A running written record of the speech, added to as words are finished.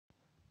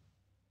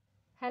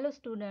Hello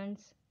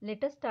students,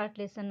 let us start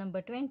lesson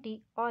number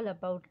 20 all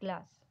about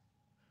glass.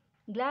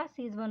 Glass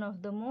is one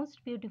of the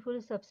most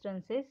beautiful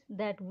substances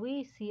that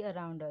we see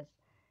around us.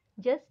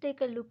 Just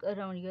take a look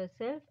around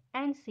yourself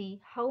and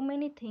see how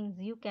many things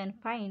you can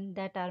find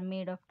that are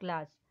made of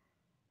glass.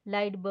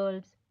 Light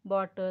bulbs,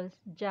 bottles,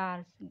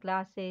 jars,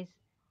 glasses,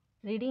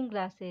 reading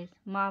glasses,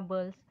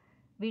 marbles,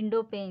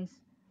 window panes,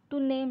 to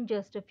name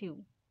just a few.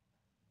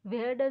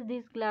 Where does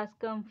this glass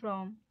come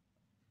from?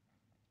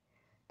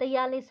 तर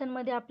या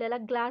लेसनमध्ये आपल्याला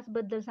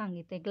ग्लासबद्दल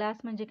सांगितले. Glass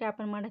म्हणजे काय,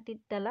 आपण मराठीत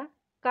त्याला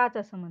काच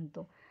असं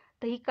म्हणतो.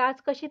 तर ही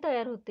काच कशी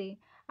तयार होते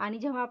आणि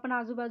जेव्हा आपण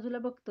आजूबाजूला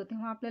बघतो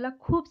तेव्हा आपल्याला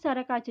खूप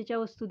साऱ्या काचेच्या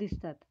वस्तू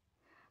दिसतात.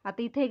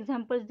 आता इथे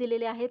एक्झाम्पल्स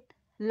दिलेले आहेत.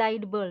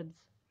 Light bulbs,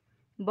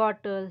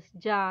 bottles,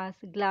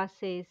 jars,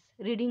 glasses,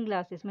 reading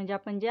glasses म्हणजे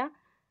आपण ज्या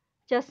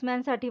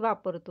चष्म्यांसाठी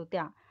वापरतो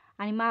त्या,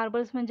 आणि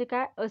मार्बल्स म्हणजे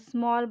काय, a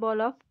small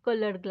ball of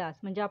coloured glass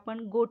म्हणजे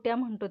आपण गोट्या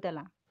म्हणतो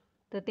त्याला,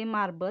 तर ते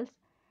मार्बल्स.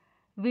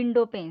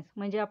 विंडो पेन्स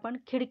म्हणजे आपण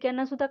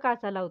खिडक्यांना सुद्धा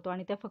काचा लावतो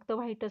आणि त्या फक्त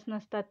व्हाईटच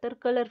नसतात तर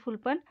कलरफुल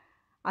पण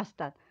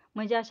असतात.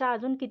 म्हणजे अशा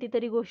अजून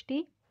कितीतरी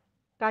गोष्टी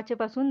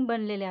काचेपासून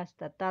बनलेल्या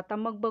असतात. तर आता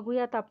मग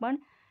बघूयात आपण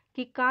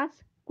की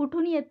काच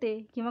कुठून येते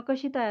किंवा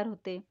कशी तयार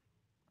होते.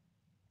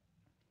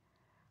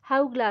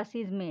 How glass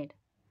is made.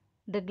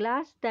 The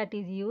glass that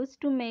is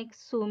used to make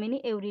so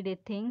many everyday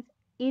things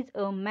is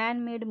a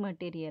man made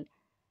material.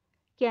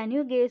 Can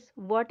you guess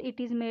what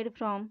it is made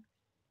from?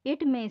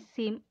 It may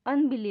seem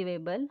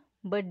unbelievable,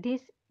 but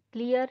this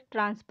clear,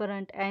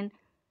 transparent and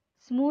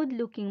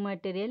smooth-looking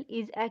material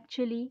is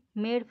actually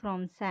made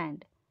from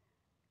sand.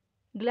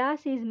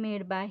 Glass is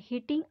made by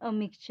heating a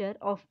mixture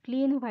of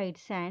clean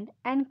white sand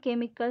and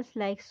chemicals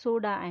like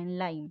soda and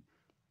lime.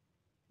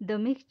 The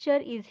mixture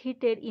is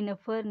heated in a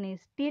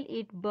furnace till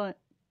it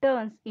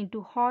turns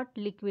into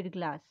hot liquid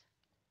glass.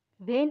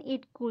 When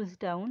it cools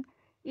down,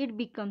 it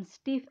becomes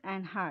stiff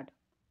and hard.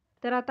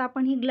 तर आता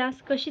आपण ही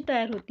glass कशी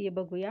तयार होतीये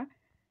बघूया.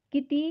 की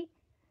ती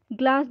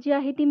glass जी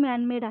आहे ती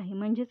मॅनमेड आहे.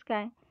 म्हणजेच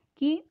काय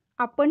की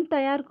आपण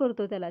तयार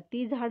करतो त्याला,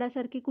 ती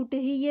झाडासारखी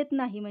कुठेही येत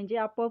नाही, म्हणजे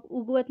आपोआप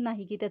उगवत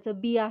नाही की त्याचं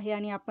बी आहे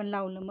आणि आपण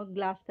लावलं मग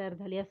ग्लास तयार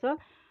झाली, असं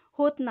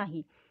होत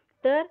नाही.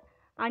 तर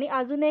आणि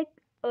अजून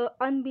एक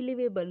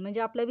अनबिलिव्हेबल म्हणजे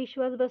आपला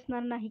विश्वास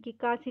बसणार नाही की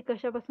काच ही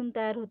कशापासून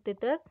तयार होते,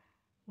 तर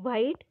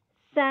व्हाईट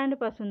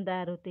सँडपासून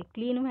तयार होते.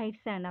 क्लीन व्हाईट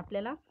सँड,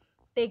 आपल्याला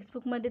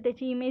टेक्स्टबुकमध्ये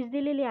त्याची इमेज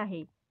दिलेली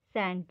आहे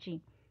सँडची.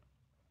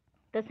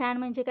 तर सँड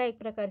म्हणजे काय, एक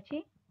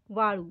प्रकारची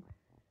वाळू,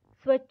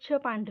 स्वच्छ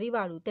पांढरी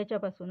वाळू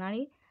त्याच्यापासून.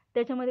 आणि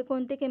त्याच्यामध्ये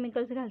कोणते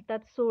केमिकल्स घालतात,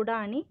 सोडा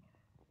आणि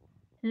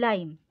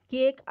लाईम, की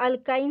एक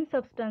अल्काईन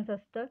सबस्टन्स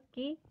असतं,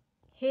 की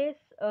हे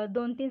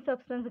 2-3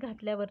 सबस्टन्स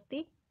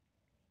घातल्यावरती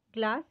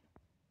ग्लास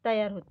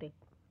तयार होते.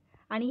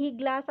 आणि ही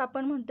ग्लास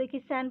आपण म्हणतो की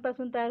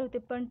सँडपासून तयार होते,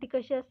 पण ती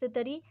कशी असते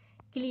तरी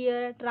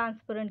क्लिअर,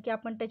 ट्रान्सपरंट, की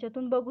आपण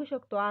त्याच्यातून बघू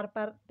शकतो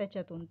आरपार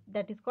त्याच्यातून,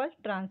 दॅट इज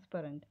कॉल्ड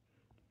ट्रान्सपरंट.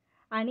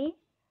 आणि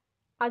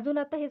अजून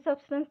आता हे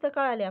सबस्टन्स तर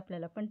कळाले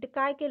आपल्याला, पण ते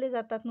काय केले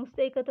जातात,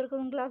 नुसते एकत्र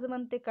करून ग्लास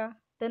बनते का,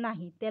 तर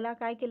नाही. त्याला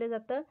काय केलं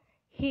जातं,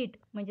 हीट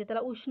म्हणजे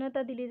त्याला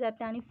उष्णता दिली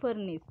जाते. आणि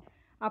फर्नेस,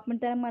 आपण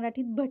त्याला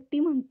मराठीत भट्टी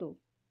म्हणतो,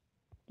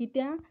 की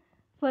त्या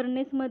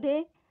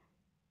फर्नेसमध्ये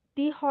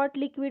ती हॉट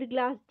लिक्विड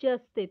ग्लास जे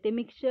असते ते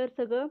मिक्सचर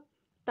सगळं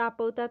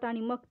तापवतात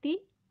आणि मग ती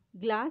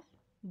ग्लास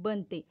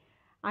बनते.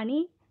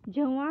 आणि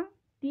जेव्हा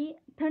ती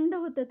थंड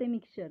होतं ते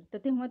मिक्सचर, तर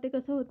तेव्हा ते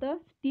कसं होतं,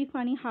 स्टिफ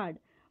आणि हार्ड,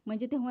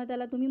 म्हणजे तेव्हा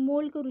त्याला तुम्ही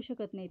मोल्ड करू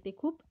शकत नाही, ते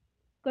खूप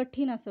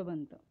कठीण असं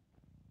बनतं.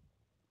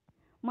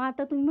 मग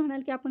आता तुम्ही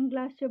म्हणाल की आपण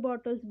ग्लासचे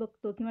बॉटल्स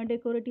बघतो किंवा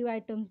डेकोरेटिव्ह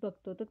आयटम्स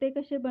बघतो, तर ते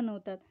कसे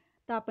बनवतात,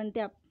 तर आपण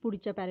त्या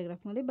पुढच्या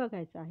पॅरेग्राफमध्ये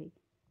बघायचं आहे.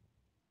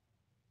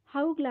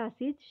 हाऊ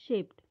ग्लास इज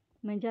शेप्ड,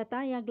 म्हणजे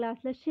आता या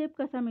ग्लासला शेप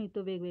कसा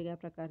मिळतो वेगवेगळ्या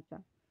प्रकारचा.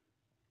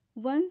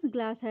 Once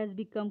glass has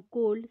become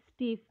cold,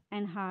 stiff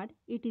and hard,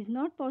 it is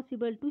not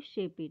possible to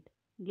shape it.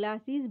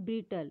 Glass is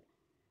brittle.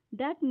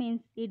 That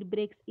means it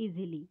breaks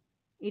easily.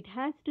 It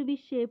has to be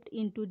shaped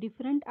into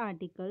different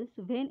articles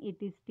when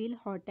it is still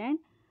hot and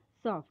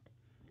soft.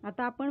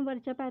 आता आपण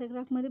वरच्या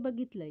पॅराग्राफमध्ये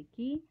बघितलंय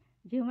की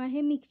जेव्हा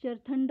हे mixture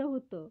थंड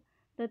होतं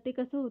तर ते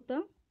कसं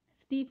होतं,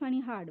 स्टिफ आणि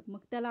हार्ड, मग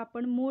त्याला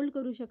आपण मोल्ड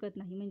करू शकत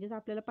नाही, म्हणजेच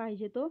आपल्याला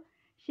पाहिजे तो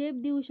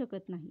शेप देऊ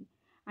शकत नाही.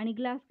 आणि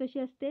ग्लास कशी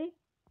असते,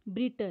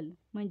 ब्रिटल,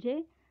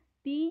 म्हणजे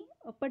ती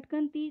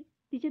पटकन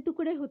तिचे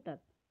तुकडे होतात,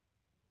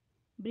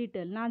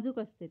 ब्रिटल, नाजूक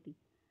असते ती.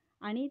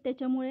 आणि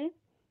त्याच्यामुळे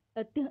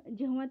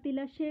जेव्हा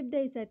तिला शेप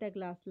द्यायचा आहे त्या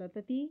ग्लासला,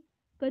 तर ती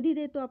कधी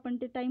देतो आपण,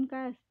 ते टाईम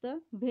काय असतं,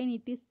 when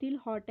it is steel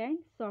hot and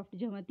soft,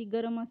 जेव्हा ती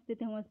गरम असते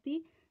तेव्हा ती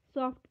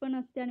सॉफ्ट पण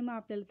असते आणि मग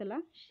आपल्याला त्याला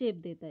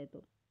शेप देता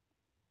येतो.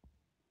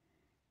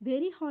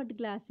 Very hot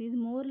glass is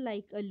more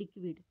like a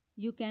liquid.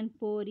 You can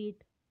pour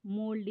it,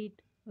 mould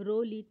it,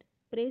 role it,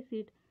 press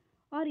it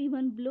or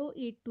even blow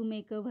it to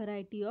make a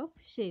variety of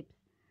shapes.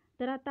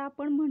 तर आता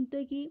आपण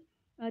म्हणतोय की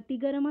ती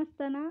गरम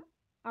असताना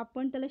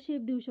आपण त्याला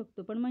शेप देऊ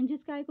शकतो, पण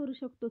म्हणजेच काय करू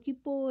शकतो की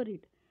पोअर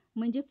इट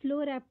म्हणजे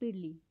फ्लो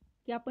रॅपिडली,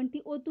 की आपण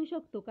ती ओतू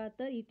शकतो का,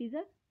 तर इट इज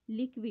अ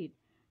लिक्विड.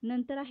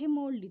 नंतर आहे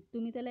मोल्ड इट,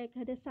 तुम्ही त्याला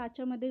एखाद्या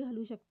साच्यामध्ये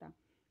घालू शकता.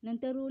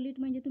 नंतर रोल इट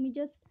म्हणजे तुम्ही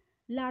जस्ट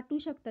लाटू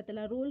शकता,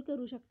 त्याला रोल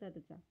करू शकता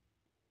त्याचा.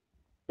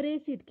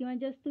 प्रेस इट किंवा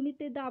जस्ट तुम्ही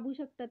ते दाबू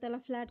शकता, त्याला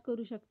फ्लॅट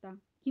करू शकता,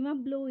 किंवा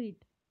ब्लो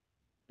इट,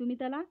 तुम्ही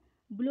त्याला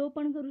ब्लो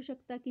पण करू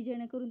शकता की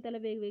जेणेकरून त्याला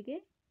वेगवेगळे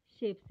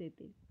शेप्स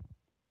येतील.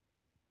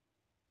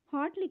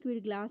 Hot liquid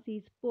glass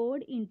is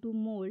poured into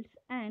molds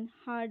and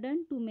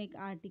hardened to make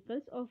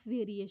articles of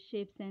various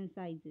shapes and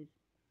sizes.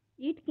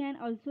 It can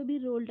also be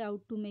rolled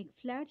out to make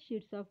flat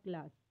sheets of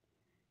glass.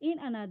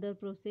 In another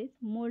process,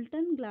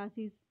 molten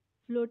glass is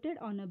floated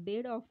on a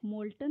bed of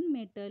molten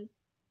metal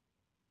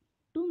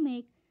to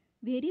make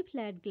very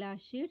flat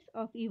glass sheets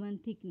of even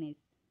thickness.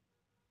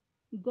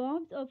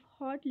 Gobs of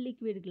hot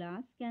liquid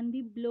glass can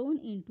be blown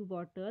into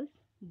bottles,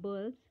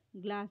 bulbs,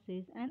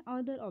 glasses, and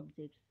other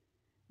objects.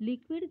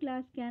 Liquid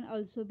glass can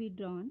also be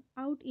drawn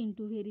out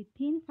into very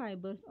thin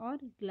fibers or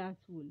glass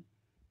wool.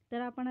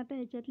 तर आपण आता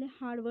ह्याच्यातले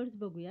hard words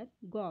बघूयात.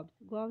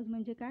 गॉब्स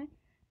म्हणजे काय,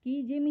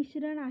 की जे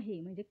मिश्रण आहे,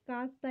 म्हणजे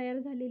काच तयार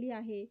झालेली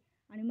आहे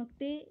आणि मग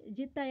ते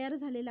जे तयार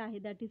झालेलं आहे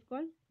that is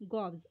called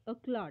गॉब्स, a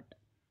clot.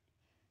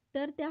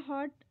 तर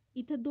त्या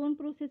इथं 2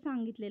 प्रोसेस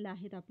सांगितलेल्या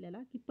आहेत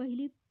आपल्याला, की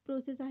पहिली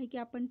प्रोसेस आहे की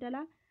आपण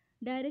त्याला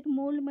डायरेक्ट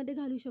मोल्डमध्ये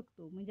घालू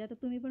शकतो. म्हणजे आता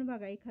तुम्ही पण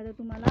बघा, एखादा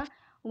तुम्हाला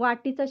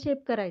वाटीचा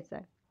शेप करायचा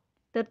आहे,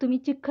 तर तुम्ही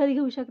चिखल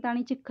घेऊ शकता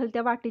आणि चिखल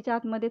त्या वाटीच्या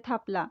आतमध्ये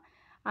थापला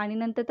आणि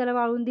नंतर त्याला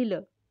वाळून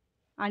दिलं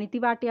आणि ती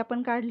वाटी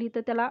आपण काढली,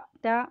 तर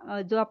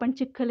त्याला जो आपण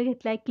चिखल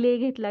घेतलाय, क्ले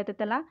घेतलाय, तर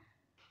त्याला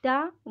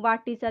त्या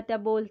वाटीचा, त्या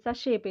बोलचा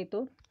शेप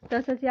येतो.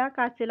 तसंच या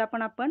काचेला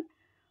पण आपण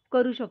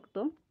करू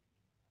शकतो.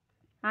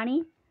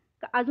 आणि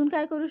अजून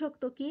काय करू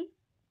शकतो की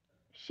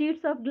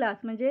शीट्स ऑफ ग्लास,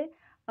 म्हणजे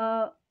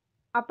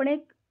आपण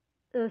एक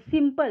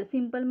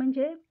सिंपल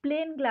म्हणजे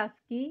प्लेन ग्लास,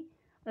 की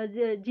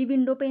जी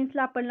विंडो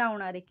पेन्सला आपण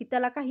लावणार आहे, की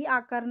त्याला काही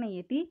आकार नाही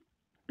आहे, ती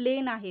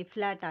प्लेन आहे,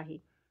 फ्लॅट आहे,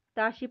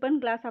 तर अशी पण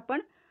ग्लास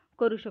आपण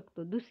करू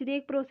शकतो. दुसरी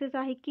एक प्रोसेस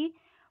आहे की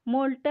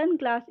molten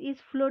glass is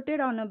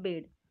floated on a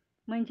bed,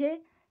 म्हणजे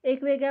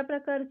एक वेगळ्या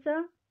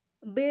प्रकारचा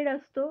बेड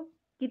असतो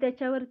की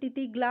त्याच्यावरती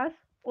ती ग्लास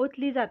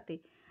ओतली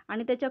जाते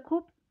आणि त्याच्या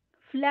खूप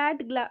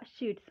फ्लॅट ग्लास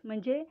शीट्स,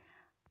 म्हणजे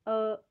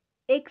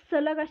एक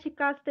सलग अशी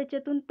काच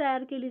त्याच्यातून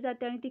तयार केली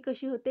जाते आणि ती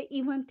कशी होते,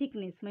 इव्हन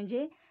थिकनेस,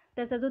 म्हणजे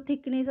त्याचा जो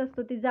थिकनेस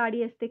असतो, ती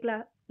जाडी असते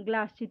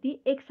ग्लासची, ती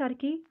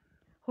एकसारखी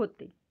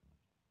होते.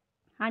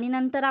 आणि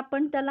नंतर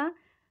आपण त्याला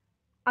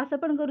असं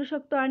पण करू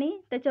शकतो आणि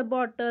त्याच्या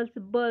बॉटल्स,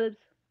 बल्ब्स,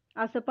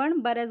 असं पण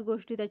बऱ्याच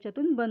गोष्टी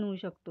त्याच्यातून बनवू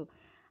शकतो.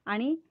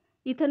 आणि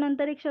इथं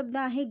नंतर एक शब्द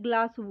आहे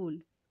ग्लास वूल.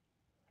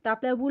 तर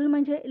आपल्या वूल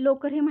म्हणजे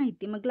लोकर हे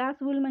माहिती, मग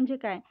ग्लास वूल म्हणजे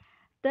काय,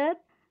 तर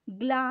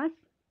ग्लास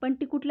पण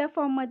ती कुठल्या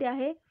फॉर्ममध्ये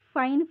आहे,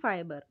 fine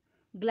fibre.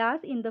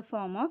 Glass in the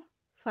form of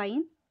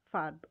fine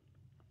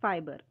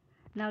fiber.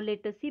 Now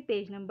let us see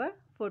page number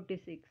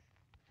 46.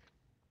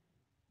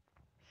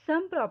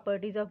 Some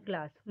properties of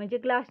glass, म्हणजे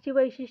ग्लासची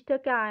वैशिष्ट्य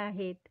काय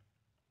आहेत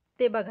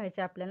ते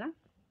बघायचं आपल्याला.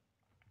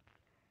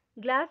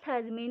 Glass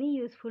has many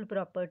useful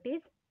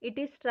properties.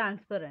 It is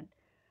transparent.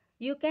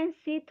 You can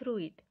see through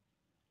it.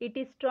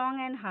 It is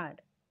strong and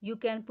hard.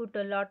 You can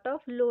put a lot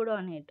of load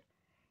on it.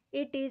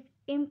 It is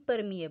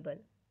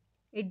impermeable.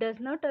 It does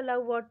not allow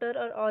water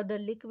or other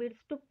liquids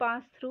to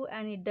pass through,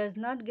 and it does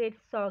not get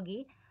soggy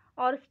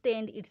or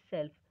stained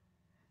itself.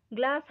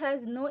 Glass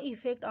has no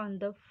effect on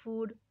the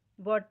food,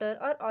 water,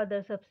 or other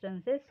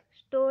substances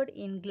stored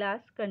in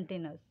glass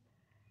containers.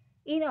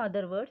 In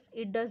other words,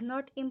 it does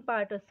not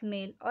impart a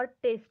smell or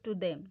taste to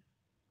them.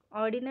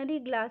 Ordinary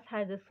glass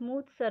has a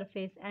smooth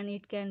surface and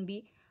it can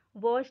be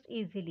washed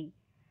easily.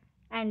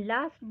 And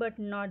last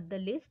but not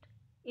the least,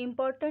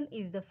 important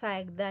is the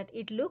fact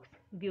that it looks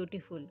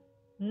beautiful.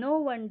 No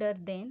wonder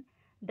then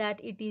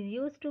that it is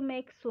used to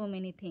make so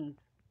many things.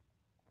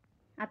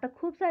 आता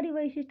खूप सारी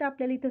वैशिष्ट्ये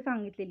आपल्याला इथं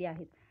सांगितलेली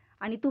आहेत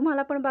आणि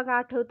तुम्हाला पण बघा,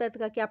 आठवतात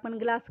का की आपण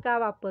ग्लास का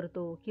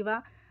वापरतो किंवा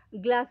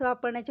ग्लास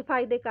वापरण्याचे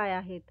फायदे काय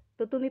आहेत,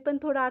 तर तुम्ही पण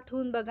थोडं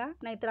आठवून बघा,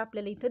 नाहीतर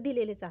आपल्याला इथं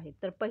दिलेलेच आहेत.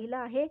 तर पहिलं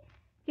आहे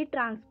की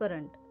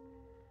ट्रान्सपरंट.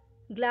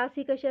 ग्लास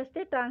ही कशी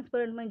असते,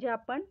 ट्रान्सपरंट, म्हणजे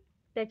आपण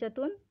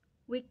त्याच्यातून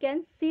we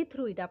can see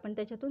through it, आपण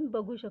त्याच्यातून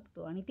बघू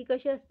शकतो. आणि ती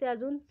कशी असते,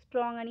 अजून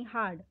स्ट्रॉंग आणि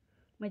हार्ड,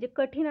 म्हणजे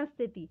कठीण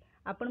असते ती.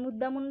 आपण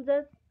मुद्दामून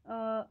जर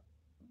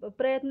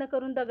प्रयत्न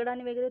करून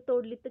दगडाने वगैरे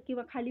तोडली तर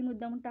किंवा खाली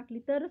मुद्दामून टाकली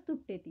तरच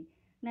तुटते ती,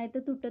 नाहीतर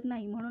तुटत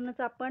नाही. म्हणूनच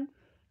आपण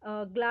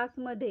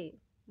ग्लासमध्ये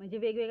म्हणजे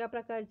वेगवेगळ्या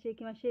प्रकारचे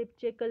किंवा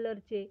शेपचे,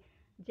 कलरचे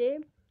जे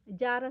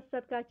जार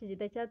असतात काचेचे,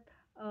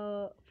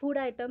 त्याच्यात फूड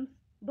आयटम्स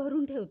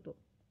भरून ठेवतो.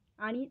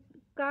 आणि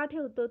का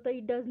ठेवतो, तर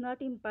it does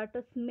not impart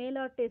a smell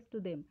or taste to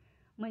them,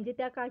 म्हणजे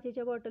त्या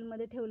काचेच्या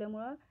बॉटलमध्ये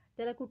ठेवल्यामुळं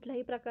त्याला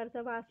कुठल्याही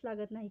प्रकारचा वास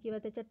लागत नाही किंवा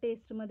त्याच्या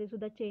टेस्टमध्ये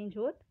सुद्धा चेंज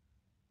होत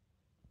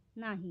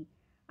नाही.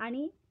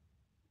 आणि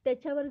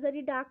त्याच्यावर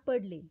जरी डाग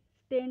पडले,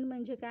 स्टेन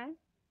म्हणजे काय,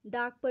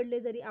 डाग पडले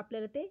जरी,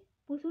 आपल्याला ते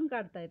पुसून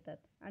काढता येतात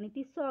आणि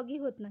ती सॉगी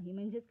होत नाही,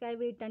 म्हणजेच काय,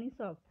 वेट आणि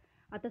सॉफ्ट.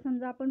 आता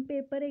समजा आपण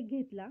पेपर एक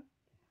घेतला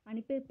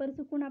आणि पेपर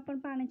चुकून आपण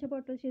पाण्याच्या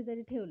बॉटल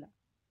शेजारी ठेवला,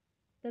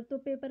 तर तो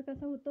पेपर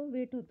कसा होतो,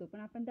 वेट होतो. पण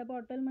आपण त्या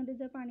बॉटलमध्ये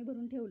जर पाणी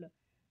भरून ठेवलं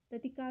तर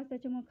ती काच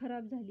त्याच्यामुळे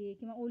खराब झाली आहे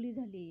किंवा ओली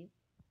झाली आहे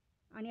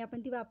आणि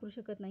आपण ती वापरू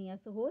शकत नाही,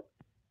 असं होत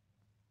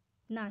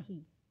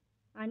नाही.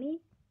 आणि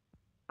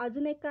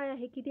अजून एक काय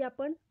आहे की ती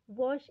आपण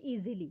वॉश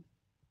इझिली,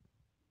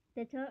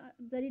 त्याच्या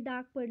जरी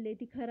डाग पडले,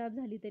 ती खराब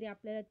झाली तरी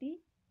आपल्याला ती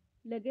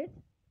लगेच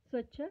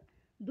स्वच्छ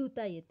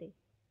धुता येते.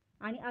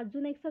 आणि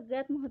अजून एक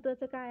सगळ्यात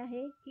महत्त्वाचं काय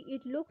आहे की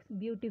इट लुक्स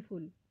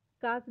ब्युटिफुल.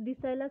 काच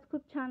दिसायलाच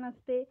खूप छान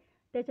असते,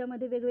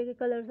 त्याच्यामध्ये वेगवेगळे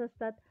कलर्स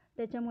असतात,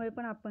 त्याच्यामुळे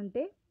पण आपण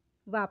ते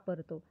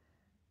वापरतो.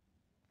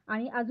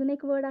 आणि अजून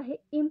एक वर्ड आहे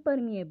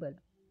इम्परमिएबल.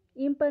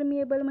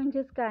 इम्परमिएबल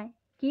म्हणजेच काय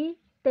की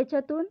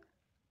त्याच्यातून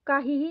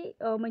काहीही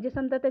म्हणजे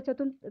समजा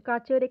त्याच्यातून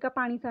काचेवर एका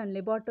पाणी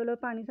सांडले, बॉटलवर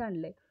पाणी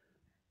सांडले,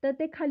 तर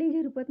ते खाली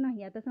झिरपत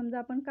नाही. आता समजा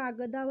आपण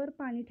कागदावर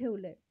पाणी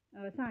ठेवलंय,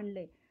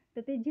 सांडलंय,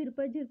 तर ते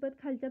झिरपत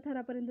झिरपत खालच्या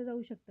थरापर्यंत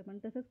जाऊ शकतं. पण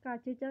तसंच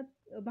काचेच्या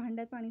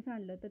भांड्यात पाणी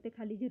सांडलं तर ते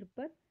खाली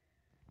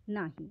झिरपत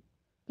नाही.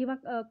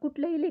 किंवा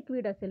कुठलंही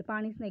लिक्विड असेल,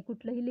 पाणीच नाही,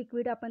 कुठलंही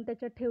लिक्विड आपण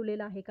त्याच्यात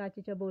ठेवलेलं आहे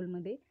काचेच्या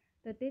बोलमध्ये,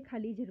 तर ते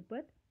खाली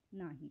झिरपत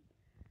नाही.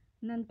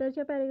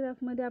 नंतरच्या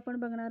पॅरेग्राफमध्ये आपण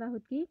बघणार आहोत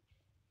की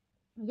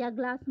या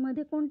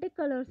ग्लासमध्ये कोणते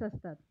कलर्स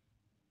असतात.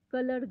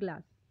 Coloured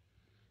glass.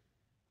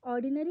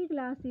 Ordinary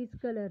glass is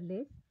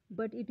colorless,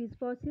 but it is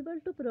possible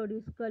to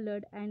produce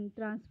colored and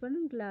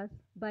transparent glass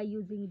by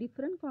using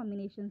different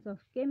combinations of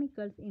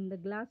chemicals in the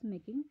glass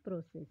making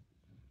process.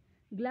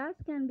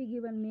 Glass can be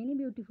given many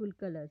beautiful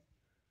colors: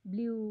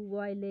 blue,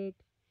 violet,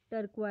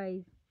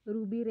 turquoise,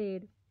 ruby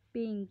red,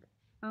 pink,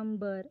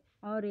 umber,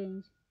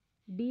 orange,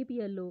 deep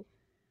yellow,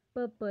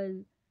 purple,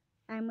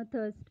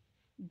 amethyst,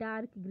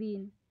 dark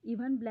green,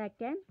 even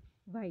black and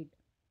white.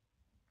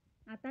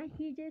 आता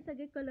ही जे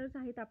सगळे colours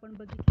आहेत आपण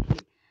बघितले,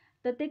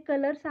 तर ते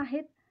colours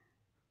आहेत,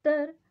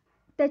 तर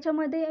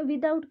त्याच्यामध्ये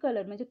विदाऊट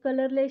कलर म्हणजे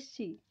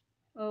कलरलेसची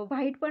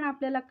व्हाईट पण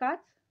आपल्याला काच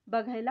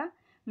बघायला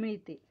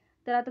मिळते.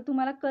 तर आता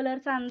तुम्हाला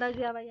कलरचा अंदाज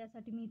यावा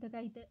यासाठी मी इथं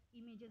काही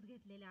इमेजेस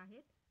घेतलेले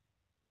आहेत.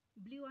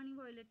 ब्ल्यू आणि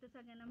व्हायोलेट तर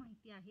सगळ्यांना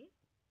माहिती आहे.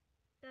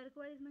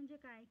 टर्कवाईज म्हणजे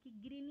काय की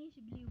ग्रीनिश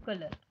ब्ल्यू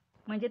कलर,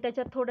 म्हणजे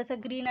त्याच्यात थोडासा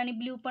ग्रीन आणि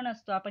ब्ल्यू पण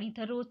असतो. आपण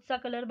इथं रोजचा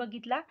कलर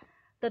बघितला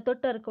तर तो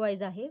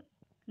टर्कवाईज आहे.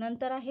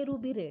 नंतर आहे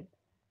रुबी रेड.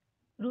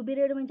 रुबी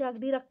रेड म्हणजे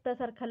अगदी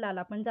रक्तासारखा लाल,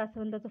 आपण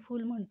जास्वंदाचं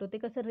फूल म्हणतो ते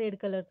कसं रेड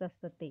कलरचं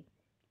असतं ते.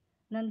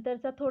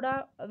 नंतरचा थोडा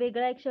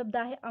वेगळा एक शब्द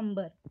आहे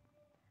अंबर.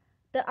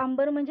 तर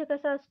अंबर म्हणजे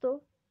कसा असतो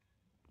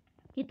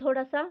की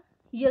थोडासा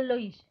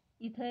येलोइश,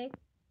 इथं एक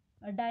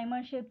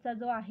डायमंड शेपचा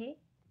जो आहे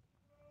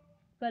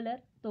कलर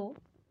तो.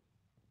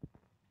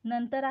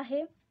 नंतर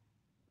आहे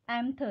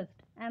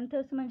ॲमथस्ट.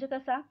 ॲमथस्ट म्हणजे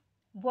कसा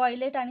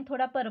व्हायोलेट आणि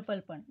थोडा पर्पल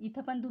पण.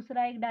 इथं पण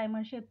दुसरा एक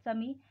डायमंड शेपचा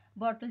मी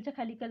बॉटलच्या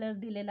खाली कलर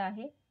दिलेला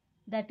आहे,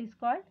 दॅट इज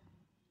कॉल्ड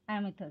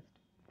ॲमेथस्ट.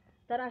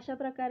 तर अशा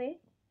प्रकारे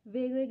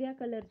वेगवेगळ्या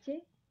कलरचे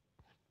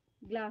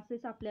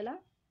ग्लासेस आपल्याला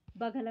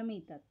बघायला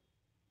मिळतात.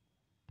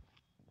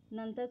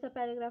 नंतरचा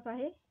पॅरेग्राफ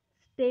आहे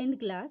stand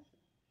glass.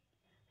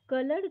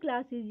 Colored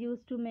glass is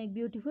used to make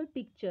beautiful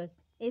pictures,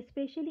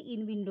 especially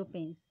in window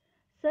panes.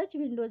 Such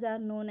windows are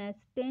known as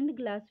stained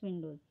glass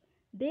windows.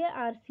 They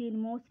are seen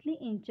mostly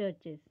in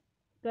churches.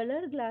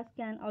 Colored glass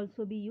can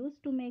also be used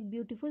to make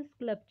beautiful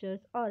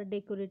sculptures or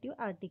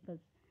decorative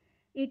articles.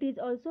 It is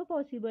also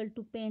possible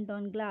to paint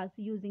on glass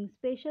using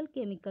special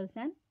chemicals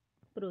and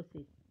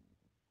process.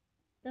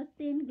 तर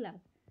स्टेन glass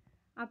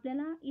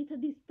आपल्याला इथं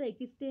दिसतंय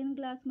की स्टेन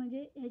glass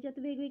म्हणजे ह्याच्यात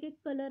वेगवेगळे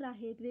कलर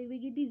आहेत,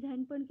 वेगवेगळी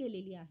डिझाईन पण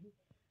केलेली आहे.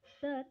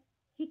 तर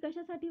ही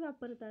कशासाठी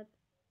वापरतात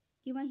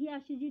किंवा ही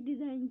अशी जी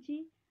डिझाईनची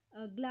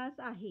ग्लास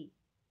आहे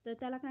तर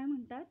त्याला काय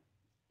म्हणतात,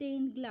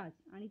 स्टेन ग्लास.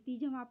 आणि ती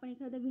जेव्हा आपण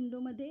एखाद्या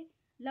विंडोमध्ये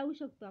लावू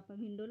शकतो, आपण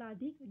विंडोला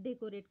अधिक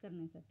डेकोरेट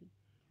करण्यासाठी.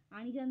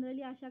 आणि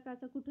जनरली अशा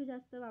काचा कुठे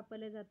जास्त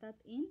वापरल्या जातात,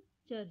 इन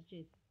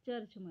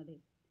चर्चमध्ये.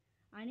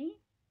 आणि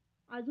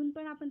अजून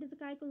पण आपण त्याचं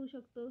काय करू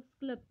शकतो,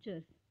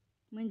 स्कल्पचर्स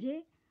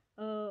म्हणजे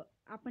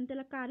आपण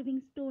त्याला कार्विंग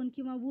स्टोन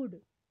किंवा वूड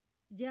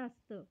जे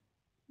असतं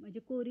म्हणजे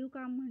कोरीव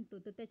काम म्हणतो,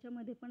 तर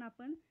त्याच्यामध्ये पण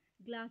आपण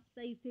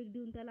ग्लासचा इफेक्ट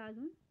देऊन त्याला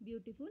अजून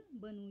ब्युटिफुल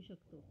बनवू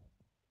शकतो.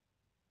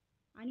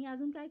 आणि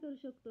अजून काय करू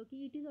शकतो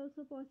की it is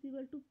also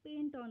possible to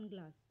paint on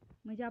glass.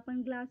 म्हणजे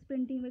आपण ग्लास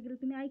पेंटिंग वगैरे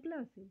तुम्ही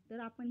ऐकलं असेल, तर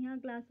आपण ह्या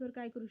ग्लासवर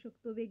काय करू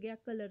शकतो, वेगळ्या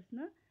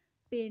कलर्सनं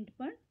पेंट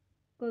पण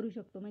करू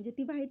शकतो. म्हणजे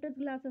ती व्हाईटच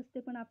ग्लास असते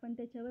पण आपण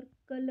त्याच्यावर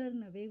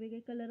कलरनं वेगवेगळे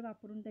कलर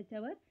वापरून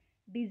त्याच्यावर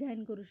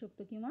डिझाईन करू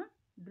शकतो किंवा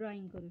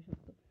ड्रॉइंग करू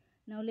शकतो.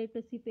 Now let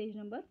us C page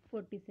number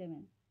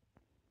 47.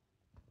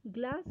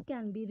 Glass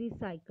can be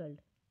recycled.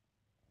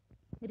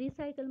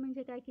 Recycle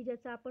म्हणजे काय की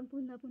ज्याचा आपण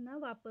पुन्हा पुन्हा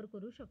वापर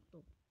करू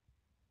शकतो.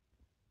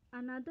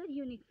 Another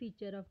unique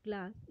feature of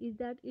glass is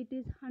that it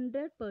is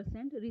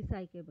 100%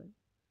 recyclable.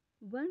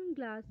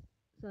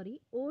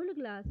 Old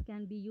glass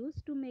can be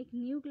used to make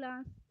new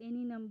glass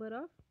any number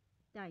of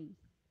times.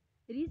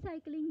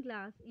 Recycling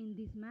glass in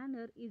this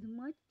manner is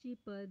much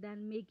cheaper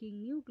than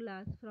making new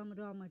glass from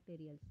raw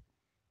materials.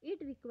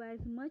 It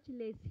requires much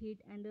less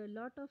heat and a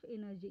lot of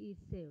energy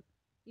is saved.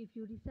 If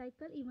you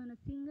recycle even a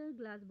single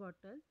glass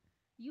bottle,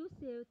 you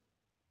save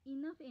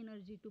enough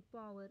energy to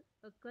power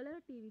a color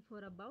TV for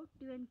about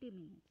 20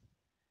 minutes.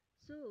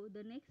 So,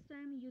 the next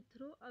time you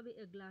throw away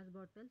a glass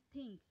bottle,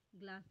 think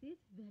glass is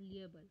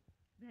valuable.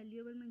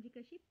 Valuable म्हणजे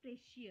कशी,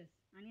 precious.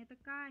 आणि आता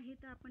काय आहे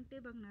तर आपण ते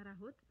बघणार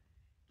आहोत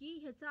की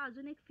ह्याचा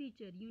अजून एक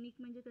फीचर युनिक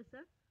म्हणजे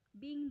कसं,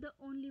 being the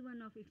only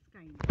one of its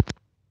kind.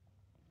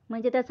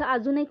 म्हणजे त्याचं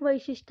अजून एक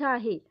वैशिष्ट्य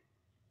आहे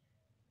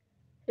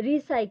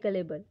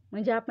रिसायकलेबल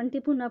म्हणजे आपण ती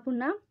पुन्हा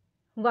पुन्हा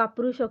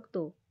वापरू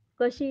शकतो.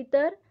 कशी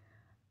तर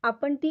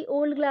आपण ती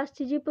ओल्ड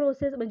ग्लासची जी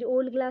प्रोसेस म्हणजे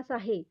ओल्ड ग्लास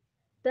आहे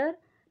तर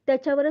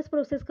त्याच्यावरच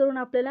प्रोसेस करून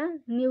आपल्याला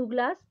न्यू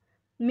ग्लास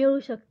मिळू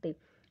शकते.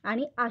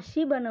 आणि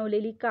अशी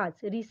बनवलेली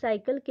काच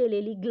रिसायकल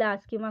केलेली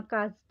ग्लास किंवा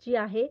काच जी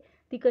आहे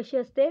ती कशी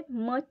असते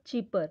मच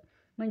चीपर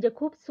म्हणजे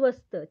खूप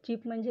स्वस्त.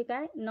 चीप म्हणजे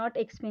काय नॉट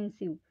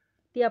एक्सपेन्सिव्ह.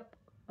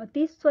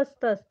 ती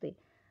स्वस्त असते.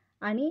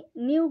 आणि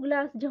न्यू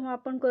ग्लास जेव्हा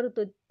आपण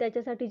करतो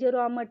त्याच्यासाठी जे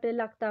रॉ मटेरियल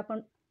लागतं आपण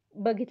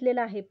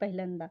बघितलेलं आहे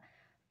पहिल्यांदा.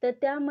 तर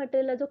त्या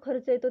मटेरियलला जो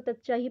खर्च येतो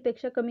त्याच्याही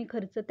पेक्षा कमी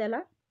खर्च त्याला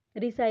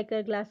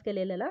रिसायकल ग्लास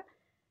केलेल्याला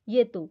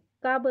येतो.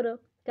 का बरं?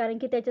 कारण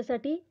की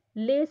त्याच्यासाठी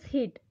लेस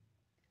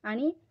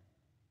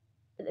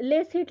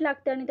हीट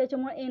लागते आणि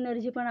त्याच्यामुळे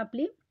एनर्जी पण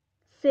आपली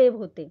सेव्ह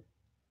होते.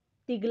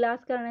 ती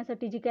ग्लास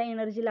करण्यासाठी जी काही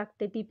एनर्जी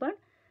लागते ती पण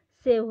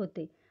सेव्ह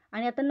होते.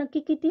 आणि आता नक्की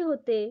किती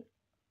होते?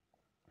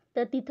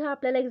 तर तिथं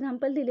आपल्याला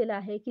एक्झाम्पल दिलेलं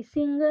आहे की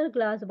सिंगल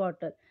ग्लास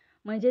बॉटल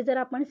म्हणजे जर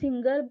आपण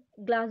सिंगल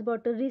ग्लास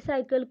बॉटल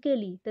रिसायकल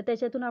केली तर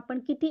त्याच्यातून आपण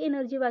किती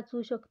एनर्जी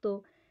वाचवू शकतो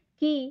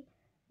की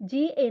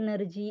जी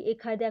एनर्जी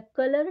एखाद्या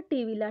कलर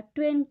टी व्हीला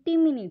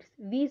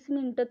 20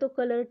 मिनिटं तो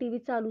कलर टी व्ही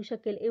चालू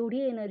शकेल एवढी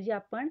एनर्जी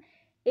आपण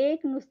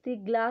एक नुसती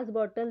ग्लास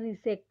बॉटल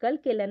रिसायकल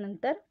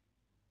केल्यानंतर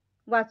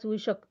वाचवू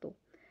शकतो.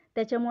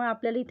 त्याच्यामुळे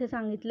आपल्याला इथे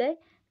सांगितलंय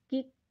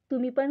की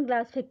तुम्ही पण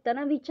ग्लास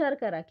फेकताना विचार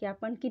करा की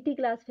आपण किती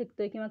ग्लास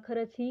फेकतोय किंवा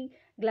खरंच ही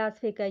ग्लास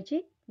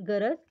फेकायची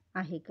गरज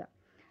आहे का.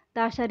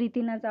 तर अशा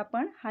रीतीनंच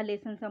आपण हा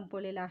लेसन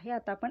संपवलेला आहे.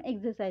 आता आपण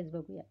एक्सरसाइज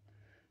बघूया.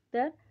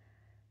 तर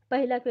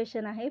पहिला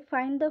क्वेश्चन आहे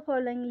find the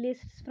following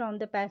list from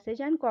the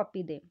passage and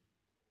copy them.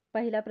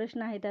 पहिला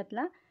प्रश्न आहे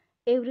त्यातला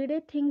everyday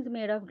things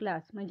made of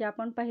glass म्हणजे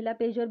आपण पहिल्या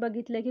पेजवर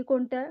बघितलं की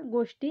कोणत्या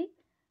गोष्टी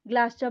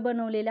ग्लासच्या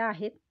बनवलेल्या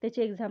आहेत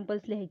त्याचे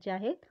एक्झाम्पल्स लिहायचे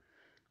आहेत.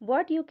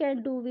 What you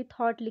can do with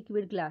hot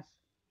liquid glass.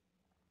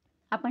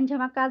 आपण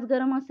जेव्हा काच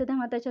गरम असते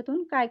तेव्हा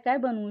त्याच्यातून काय काय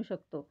बनवू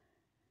शकतो.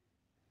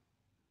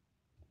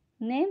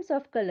 Names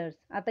of colours.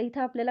 आता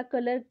इथं आपल्याला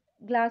कलर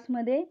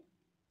ग्लासमध्ये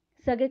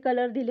सगळे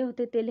कलर दिले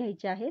होते ते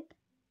लिहायचे आहेत.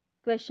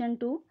 Question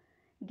 2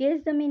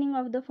 guess the meaning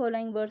of the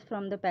following words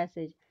from the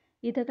passage.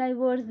 इथं काही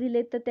वर्ड्स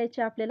दिलेत तर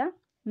त्याचे आपल्याला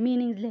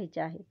मीनिंग्स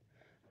लिहायचे आहेत.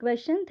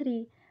 Question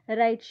 3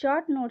 write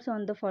short notes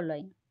on the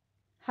following.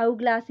 How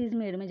glass is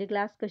made म्हणजे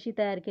ग्लास कशी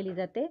तयार केली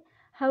जाते.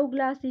 How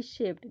glass is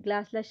shaped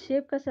ग्लासला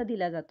shape कसा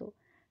दिला जातो.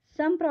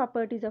 सम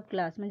प्रॉपर्टीज ऑफ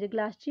ग्लास म्हणजे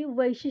ग्लासची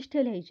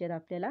वैशिष्ट्ये लिहायची आहेत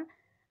आपल्याला.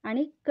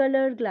 आणि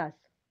कलर्ड ग्लास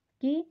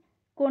की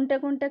कोणत्या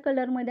कोणत्या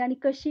कलरमध्ये आणि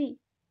कशी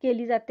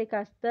केली जाते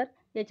काच तर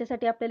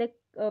याच्यासाठी आपल्याला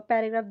एक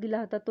पॅरेग्राफ दिला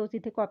होता तोच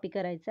इथे कॉपी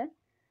करायचा.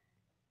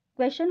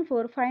 Question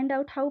 4 find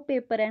out how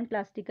paper and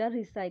plastic R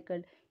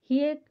recycled. ही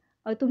एक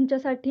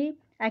तुमच्यासाठी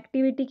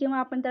ॲक्टिव्हिटी किंवा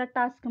आपण त्याला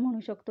टास्क म्हणू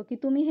शकतो की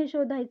तुम्ही हे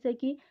शोधायचं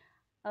की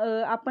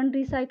आपण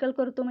रिसायकल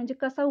करतो म्हणजे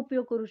कसा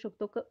उपयोग करू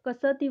शकतो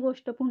कसं ती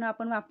गोष्ट पुन्हा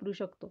आपण वापरू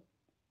शकतो.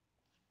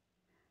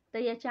 तर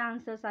याचे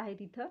आन्सर्स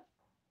आहेत इथं.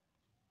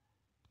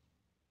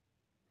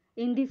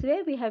 In this way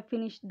we have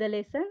finished the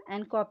lesson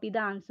and copy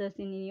the answers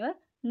in your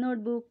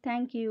notebook.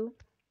 Thank you.